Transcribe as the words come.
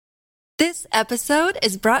This episode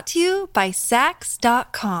is brought to you by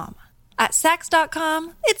Sax.com. At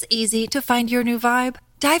Sax.com, it's easy to find your new vibe.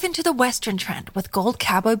 Dive into the Western trend with gold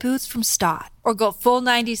cowboy boots from Stott, or go full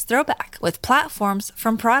 90s throwback with platforms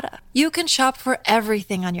from Prada. You can shop for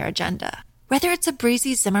everything on your agenda, whether it's a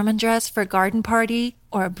breezy Zimmermann dress for a garden party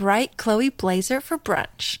or a bright Chloe blazer for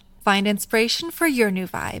brunch. Find inspiration for your new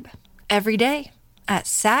vibe every day at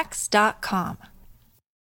Sax.com.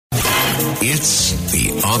 It's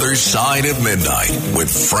The Other Side of Midnight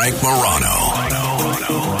with Frank Morano.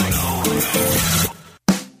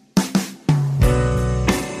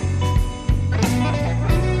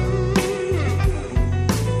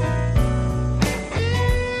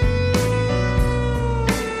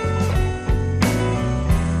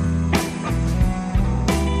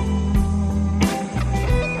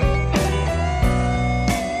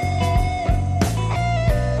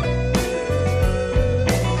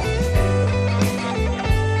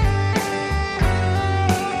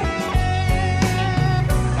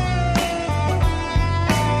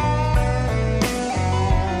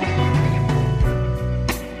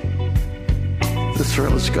 The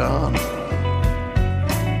thrill is gone.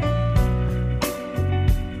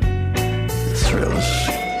 The thrill is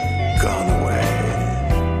gone away.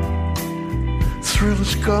 The thrill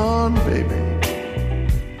is gone, baby.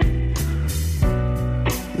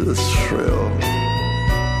 The thrill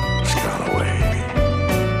has gone away.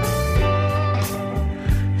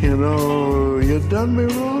 You know, you done me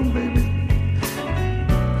wrong, baby.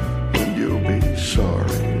 And you'll be sorry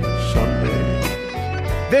someday.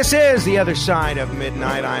 This is The Other Side of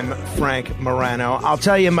Midnight. I'm Frank Morano. I'll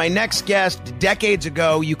tell you, my next guest, decades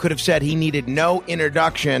ago, you could have said he needed no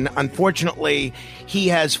introduction. Unfortunately, he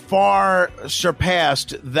has far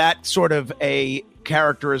surpassed that sort of a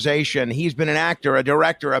characterization. He's been an actor, a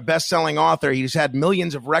director, a best-selling author. He's had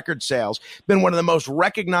millions of record sales, been one of the most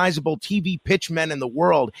recognizable TV pitchmen in the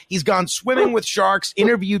world. He's gone swimming with sharks,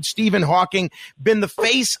 interviewed Stephen Hawking, been the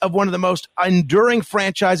face of one of the most enduring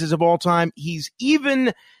franchises of all time. He's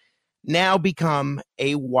even now become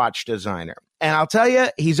a watch designer. And I'll tell you,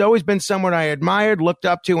 he's always been someone I admired, looked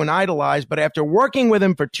up to, and idolized. But after working with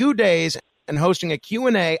him for 2 days and hosting a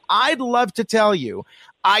Q&A, I'd love to tell you,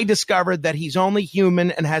 I discovered that he's only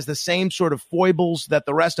human and has the same sort of foibles that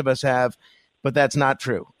the rest of us have, but that's not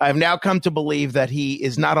true. I've now come to believe that he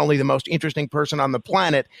is not only the most interesting person on the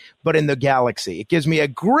planet, but in the galaxy. It gives me a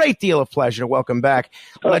great deal of pleasure to welcome back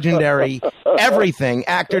legendary everything,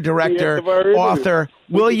 actor, director, author,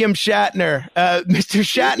 William Shatner. Mr.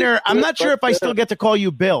 Shatner, I'm not sure if I still get to call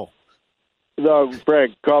you Bill. No,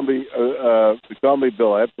 Frank, call me Bill.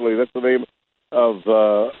 Absolutely. That's the name of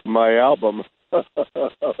my album.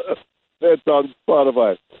 That's on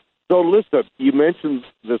Spotify. So listen, you mentioned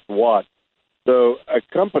this watch. So a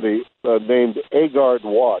company named Agard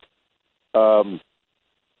Watch. I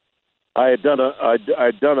had done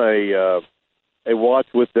a watch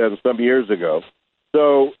with them some years ago.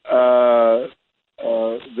 So the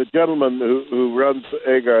gentleman who runs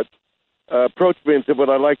Agard approached me and said, "Would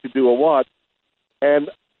I like to do a watch?" And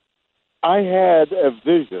I had a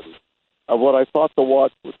vision of what I thought the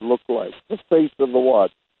watch would look like, the face of the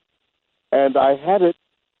watch. And I had it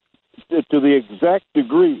to the exact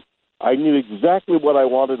degree. I knew exactly what I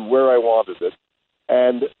wanted, where I wanted it.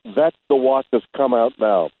 And that's the watch that's come out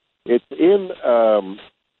now. It's in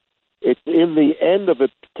the end of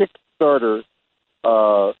its Kickstarter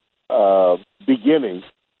beginning,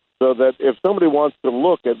 so that if somebody wants to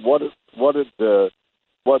look at what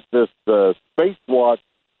this space watch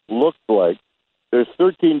looks like, there's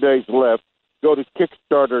 13 days left. Go to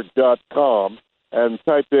Kickstarter.com and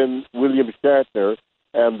type in William Shatner,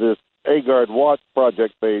 and this Agard Watch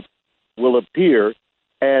project page will appear.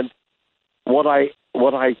 And what I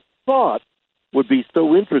thought would be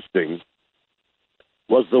so interesting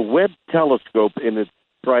was the Webb telescope in its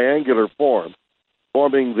triangular form,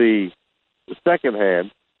 forming the second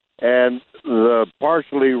hand, and the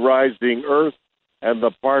partially rising Earth and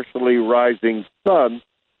the partially rising sun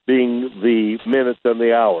being the minutes and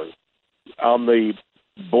the hours. On the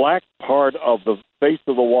black part of the face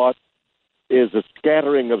of the watch is a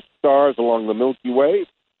scattering of stars along the Milky Way,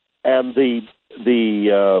 and the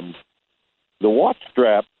watch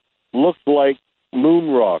strap looks like moon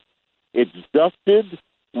rock. It's dusted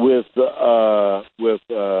with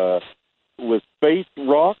space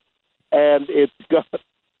rock, and it's got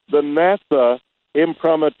the NASA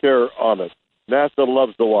imprimatur on it. NASA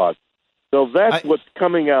loves the watch. So that's what's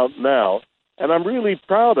coming out now, and I'm really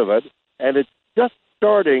proud of it, and it's just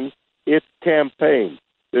starting its campaign.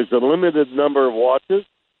 There's a limited number of watches,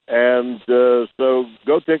 and so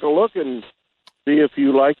go take a look and see if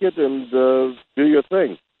you like it and do your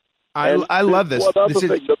thing. I love this.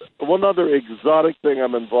 One other exotic thing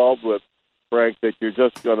I'm involved with, Frank, that you're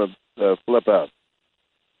just going to flip out.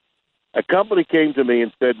 A company came to me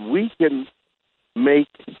and said, we can make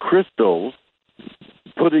crystals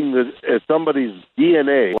putting somebody's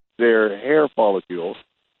DNA, their hair follicle,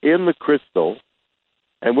 in the crystal,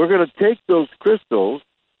 and we're going to take those crystals,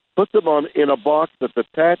 put them in a box that's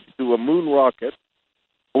attached to a moon rocket,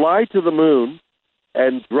 fly to the moon,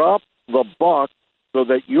 and drop the box so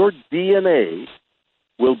that your DNA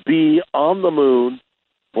will be on the moon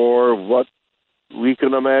for what we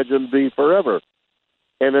can imagine be forever.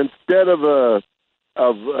 And instead of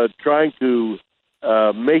trying to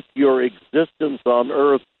make your existence on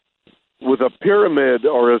Earth with a pyramid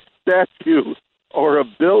or a statue or a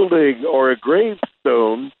building or a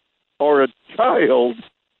gravestone or a child,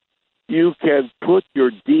 you can put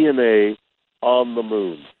your DNA on the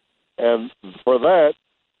moon. And for that,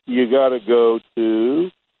 you got to go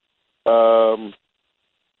to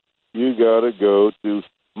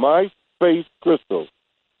My Space Crystals.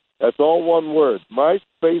 That's all one word.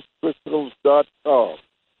 MySpaceCrystals.com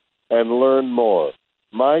and learn more.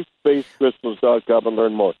 MySpaceCrystals.com and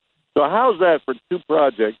learn more. So how's that for two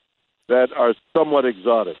projects that are somewhat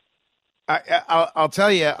exotic? I'll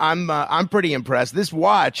tell you, I'm pretty impressed. This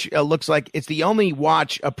watch looks like it's the only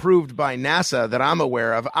watch approved by NASA that I'm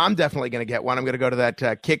aware of. I'm definitely going to get one. I'm going to go to that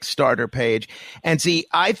Kickstarter page and see.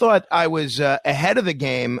 I thought I was ahead of the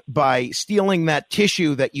game by stealing that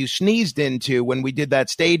tissue that you sneezed into when we did that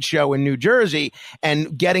stage show in New Jersey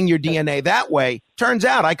and getting your DNA that way. Turns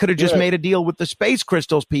out I could have just made a deal with the Space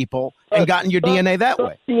Crystals people and gotten your DNA that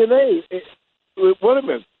way. DNA. Wait a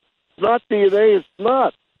minute. It's not DNA. It's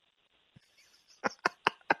not.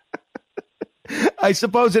 I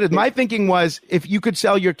suppose it is. My thinking was, if you could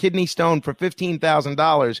sell your kidney stone for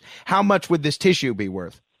 $15,000, how much would this tissue be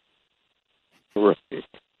worth? Right.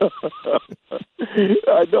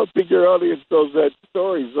 I don't think your audience knows that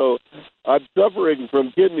story. So I'm suffering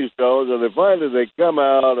from kidney stones, and then finally they come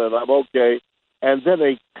out, and I'm okay. And then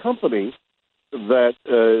a company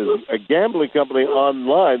a gambling company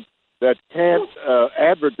online that can't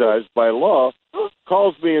advertise by law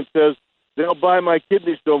calls me and says, they'll buy my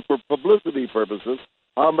kidney stone for publicity purposes.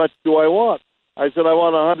 How much do I want? I said, I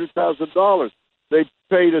want $100,000. They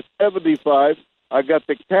paid us $75,000. I got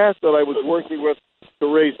the cast that I was working with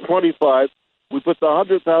to raise $25,000. We put the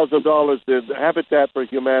 $100,000 in Habitat for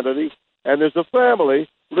Humanity, and there's a family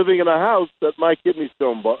living in a house that my kidney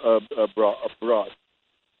stone brought.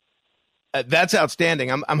 That's outstanding.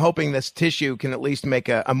 I'm hoping this tissue can at least make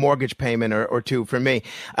a mortgage payment or two for me.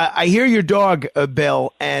 I hear your dog,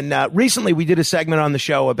 Bill, and recently we did a segment on the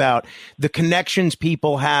show about the connections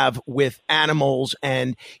people have with animals.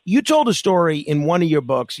 And you told a story in one of your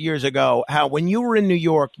books years ago how when you were in New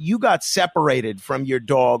York, you got separated from your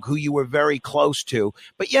dog who you were very close to,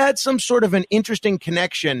 but you had some sort of an interesting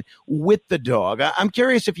connection with the dog. I'm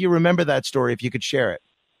curious if you remember that story, if you could share it.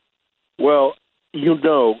 Well,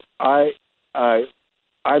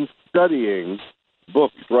 I'm studying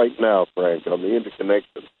books right now, Frank, on the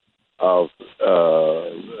interconnection of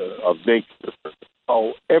nature.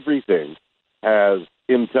 Oh, everything has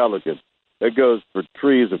intelligence. It goes for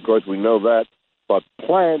trees, of course, we know that, but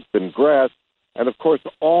plants and grass, and of course,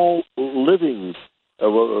 all living,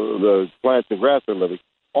 the plants and grass are living.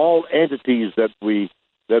 All entities that breathe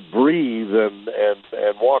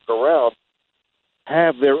and walk around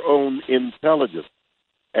have their own intelligence.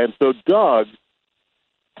 And so dogs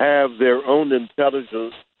have their own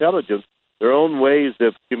intelligence, their own ways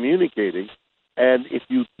of communicating. And if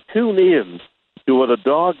you tune in to what a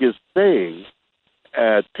dog is saying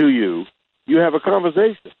to you, you have a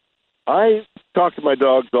conversation. I talk to my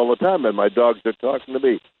dogs all the time, and my dogs are talking to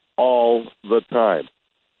me all the time.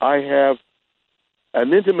 I have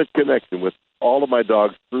an intimate connection with all of my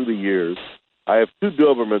dogs through the years. I have two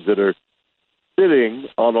Dobermans that are sitting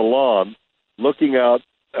on a lawn looking out.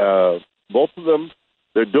 Both of them,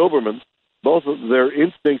 they're Dobermans. Both of their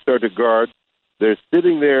instincts are to guard. They're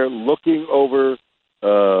sitting there looking over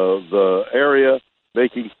the area,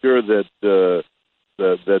 making sure that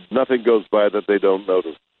nothing goes by that they don't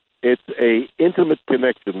notice. It's a intimate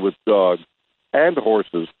connection with dogs and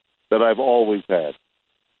horses that I've always had.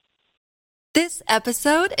 This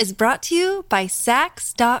episode is brought to you by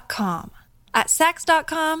Sax.com. At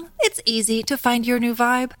Sax.com, it's easy to find your new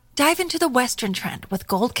vibe. Dive into the Western trend with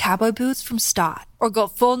gold cowboy boots from Stott, or go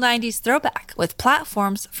full 90s throwback with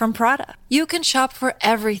platforms from Prada. You can shop for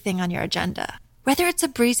everything on your agenda, whether it's a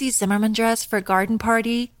breezy Zimmermann dress for a garden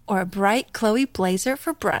party or a bright Chloe blazer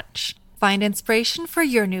for brunch. Find inspiration for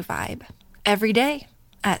your new vibe every day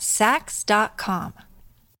at Sax.com.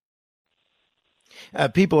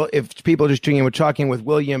 if people are just tuning in, we're talking with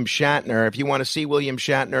William Shatner. If you want to see William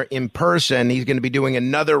Shatner in person, he's going to be doing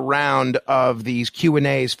another round of these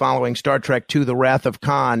Q&As following Star Trek II: The Wrath of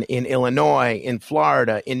Khan in Illinois, in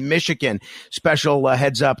Florida, in Michigan. Special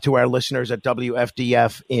heads up to our listeners at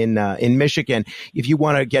WFDF in Michigan. If you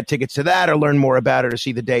want to get tickets to that or learn more about it or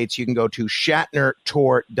see the dates, you can go to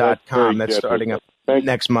shatnertour.com. That's starting up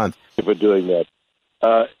next month. Thank you for doing that.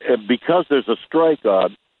 Because there's a strike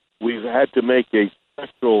on, we've had to make a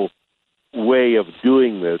special way of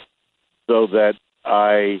doing this so that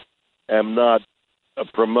I am not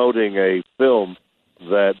promoting a film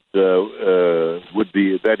that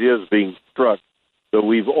is being struck. So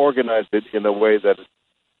we've organized it in a way that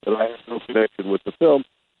I have no connection with the film,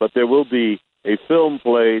 but there will be a film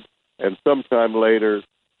played, and sometime later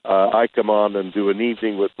I come on and do an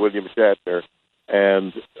evening with William Shatner,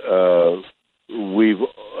 and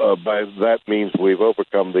by that means we've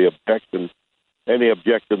overcome the any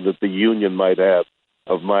objection that the union might have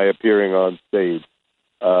of my appearing on stage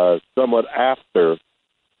somewhat after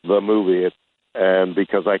the movie, and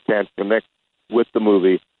because I can't connect with the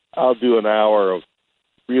movie, I'll do an hour of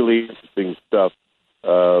really interesting stuff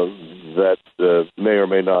that may or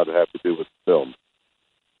may not have to do with film.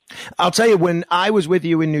 I'll tell you, when I was with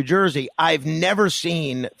you in New Jersey, I've never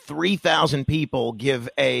seen 3,000 people give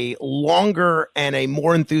a longer and a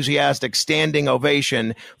more enthusiastic standing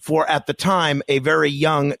ovation for, at the time, a very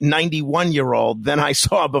young 91-year-old than I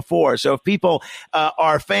saw before. So if people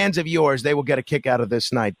are fans of yours, they will get a kick out of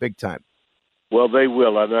this night big time. Well, they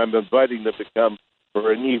will, and I'm inviting them to come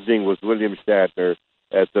for an evening with William Shatner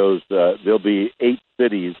at those. There'll be 8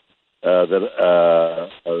 cities,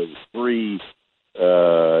 3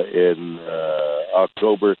 in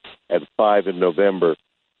October and 5 in November.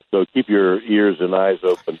 So keep your ears and eyes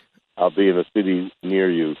open. I'll be in a city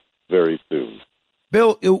near you very soon.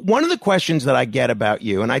 Bill, one of the questions that I get about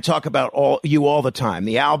you, and I talk about you all the time,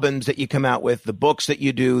 the albums that you come out with, the books that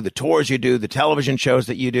you do, the tours you do, the television shows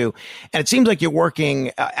that you do, and it seems like you're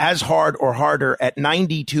working as hard or harder at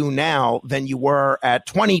 92 now than you were at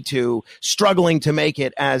 22, struggling to make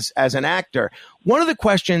it as an actor. One of the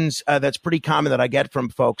questions that's pretty common that I get from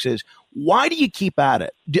folks is, why do you keep at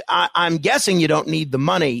it? I'm guessing you don't need the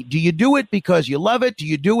money. Do you do it because you love it? Do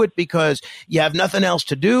you do it because you have nothing else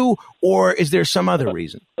to do? Or is there some other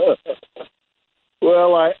reason?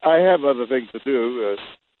 Well, I have other things to do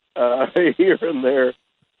here and there,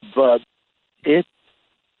 but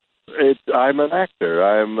I'm an actor.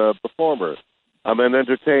 I'm a performer. I'm an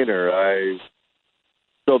entertainer.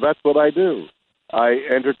 So that's what I do. I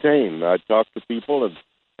entertain. I talk to people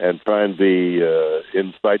and try and be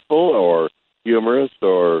insightful or humorous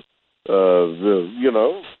or,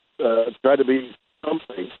 try to be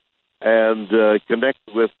something and connect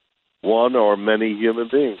with one or many human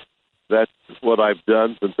beings. That's what I've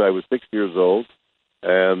done since I was 6 years old,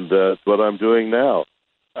 and it's what I'm doing now.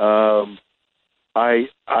 To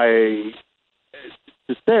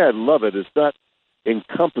say I love it is not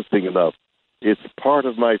encompassing enough. It's part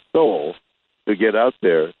of my soul to get out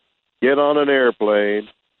there, get on an airplane.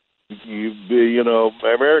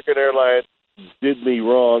 American Airlines did me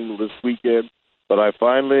wrong this weekend, but I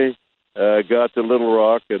finally got to Little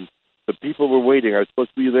Rock, and the people were waiting. I was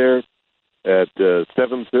supposed to be there at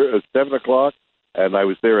 7 o'clock, and I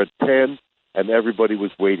was there at 10, and everybody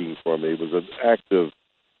was waiting for me. It was an act of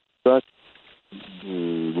such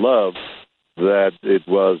love that it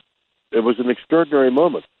was an extraordinary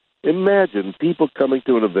moment. Imagine people coming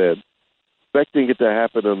to an event, expecting it to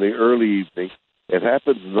happen in the early evening. It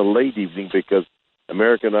happens in the late evening because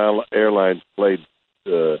American Airlines played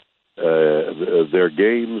their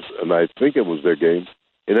games, and I think it was their games.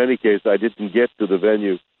 In any case, I didn't get to the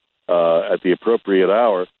venue at the appropriate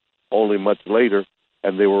hour, only much later,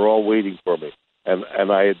 and they were all waiting for me.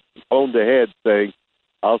 And I had phoned ahead saying,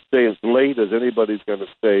 I'll stay as late as anybody's going to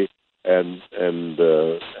stay and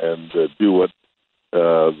do what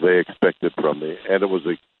they expected from me. And it was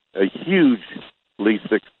a hugely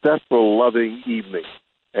successful, loving evening.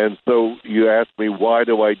 And so you ask me, why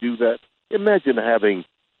do I do that? Imagine having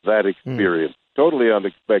that experience, totally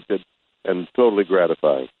unexpected and totally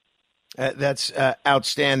gratifying. That's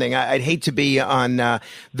outstanding. I'd hate to be on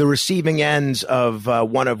the receiving ends of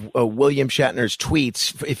one of William Shatner's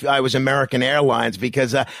tweets if I was American Airlines,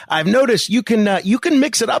 because I've noticed you can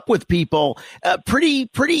mix it up with people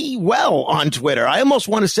pretty well on Twitter. I almost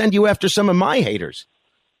want to send you after some of my haters.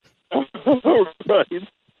 Right.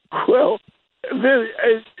 Well,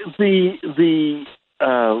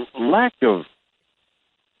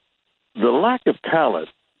 the lack of talent,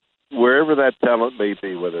 wherever that talent may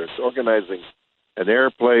be, whether it's organizing an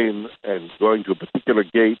airplane and going to a particular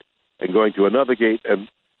gate and going to another gate, and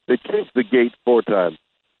they changed the gate 4 times.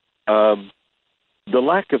 The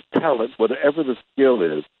lack of talent, whatever the skill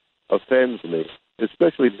is, offends me,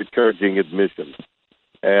 especially the charging admission.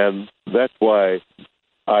 And that's why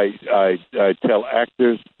I tell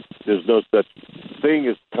actors there's no such thing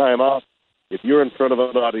as time off. If you're in front of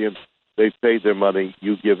an audience, they've paid their money,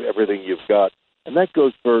 you give everything you've got. And that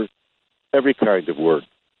goes for every kind of work,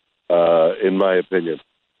 in my opinion.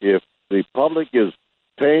 If the public is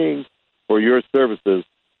paying for your services,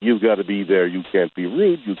 you've got to be there. You can't be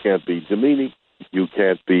rude. You can't be demeaning. You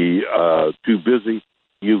can't be too busy.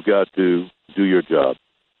 You've got to do your job.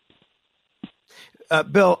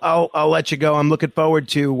 Bill, I'll let you go. I'm looking forward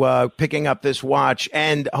to picking up this watch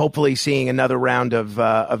and hopefully seeing another round of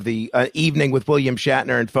the evening with William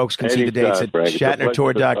Shatner. And folks can see the dates at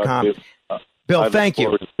ShatnerTour.com. Bill, thank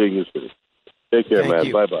you. Take care,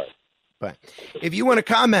 man. Bye-bye. Bye. If you want to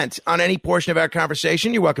comment on any portion of our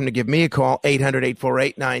conversation, you're welcome to give me a call,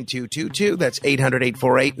 800-848-9222. That's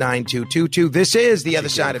 800-848-9222. This is The Other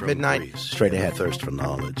Side of Midnight. Greece, Straight ahead. Thirst for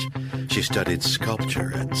knowledge. She studied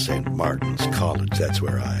sculpture at St. Martin's College. That's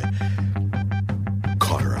where I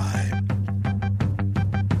caught her eye.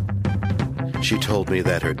 She told me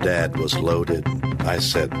that her dad was loaded. I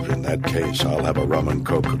said, in that case, I'll have a rum and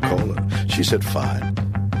Coca-Cola. She said, fine.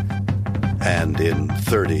 And in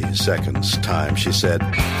 30 seconds' time, she said,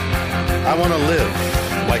 I want to live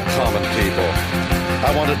like common people.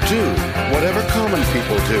 I want to do whatever common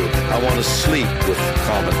people do. I want to sleep with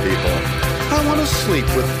common people. I want to sleep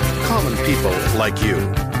with common people like you.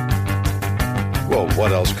 Well,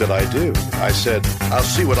 what else could I do? I said, I'll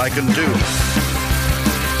see what I can do.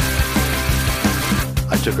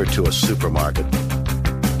 I took her to a supermarket.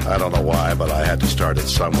 I don't know why, but I had to start it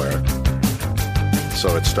somewhere.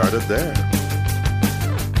 So it started there.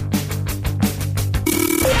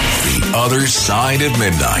 The Other Side of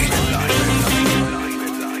Midnight.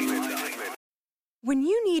 When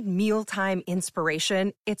you need mealtime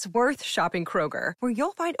inspiration, it's worth shopping Kroger, where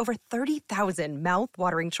you'll find over 30,000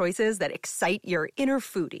 mouth-watering choices that excite your inner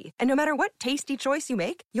foodie. And no matter what tasty choice you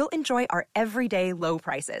make, you'll enjoy our everyday low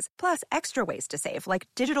prices, plus extra ways to save, like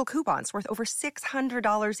digital coupons worth over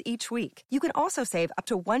 $600 each week. You can also save up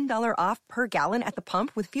to $1 off per gallon at the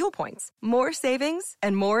pump with fuel points. More savings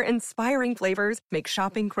and more inspiring flavors make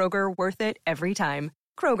shopping Kroger worth it every time.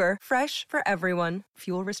 Kroger, fresh for everyone.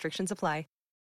 Fuel restrictions apply.